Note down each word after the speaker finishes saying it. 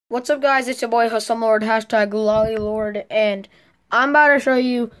What's up, guys? It's your boy Hustle Lord, hashtag Lolly Lord, and I'm about to show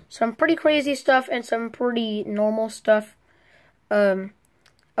you some pretty crazy stuff and some pretty normal stuff about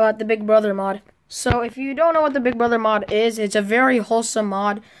the Big Brother mod. So if you don't know what the Big Brother mod is, it's a very wholesome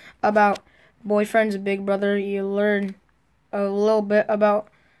mod about boyfriend's Big Brother. You learn a little bit about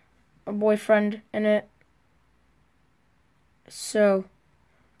a boyfriend in it. So,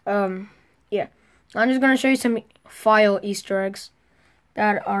 yeah. I'm just going to show you some file Easter eggs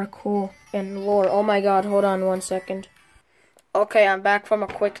that are cool in lore. Oh my god, hold on 1 second. Okay, I'm back from a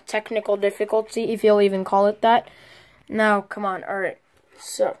quick technical difficulty, if you'll even call it that. Now, come on, alright.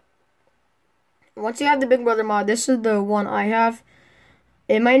 So, once you have the Big Brother mod, this is the one I have.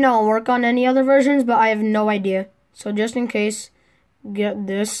 It might not work on any other versions, but I have no idea. So, just in case, get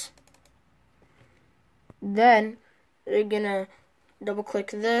this. Then, you're gonna double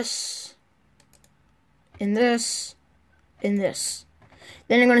click this, and this, and this.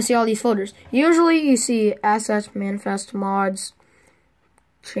 Then you're going to see all these folders. Usually you see assets, manifest, mods,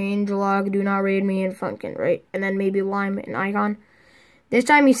 changelog, do not raid me, and funkin, right? And then maybe lime and icon. This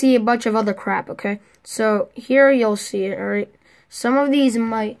time you see a bunch of other crap, okay? So here you'll see it, alright? Some of these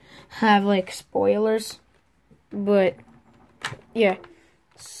might have like spoilers, but yeah.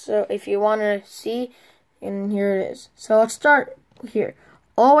 So if you want to see, and here it is. So let's start here.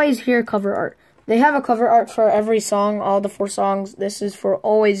 Always here cover art. They have a cover art for every song, all the 4 songs. This is for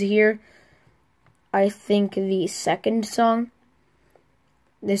Always Here. I think the second song.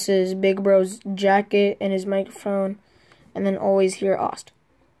 This is Big Bro's jacket and his microphone. And then Always Here Ost.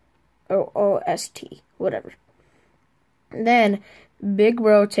 O-O-S-T. Whatever. Then, Big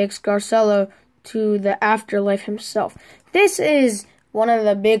Bro takes Garcelo to the afterlife himself. This is one of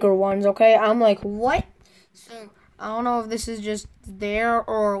the bigger ones, okay? I'm like, what? So, I don't know if this is just there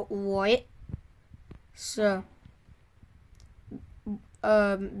or what. So,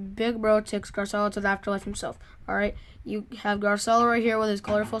 Big Bro takes Garcelo to the afterlife himself. Alright, you have Garcelo right here with his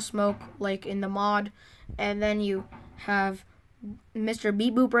colorful smoke, like in the mod. And then you have Mr.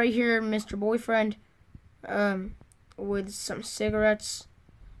 Beep Boop right here, Mr. Boyfriend, with some cigarettes.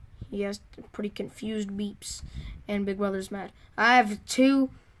 He has pretty confused beeps, and Big Brother's mad. I have 2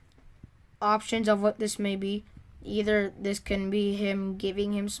 options of what this may be. Either this can be him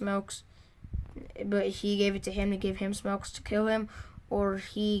giving him smokes, but he gave it to him to give him smokes to kill him, or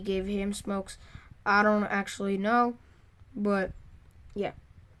he gave him smokes. I don't actually know, but yeah.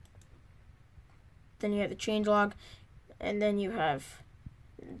 Then you have the changelog, and then you have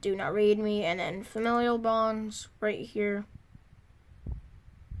do not raid me, and then familial bonds right here.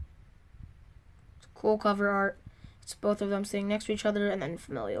 It's cool cover art. It's both of them sitting next to each other, and then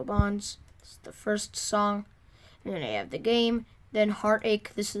familial bonds. It's the first song, and then I have the game. Then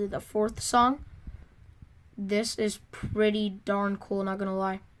Heartache. This is the 4th song. This is pretty darn cool, not gonna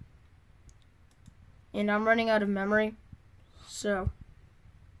lie. And I'm running out of memory, so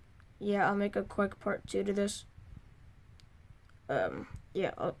yeah, I'll make a quick part 2 to this.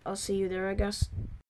 Yeah, I'll see you there, I guess.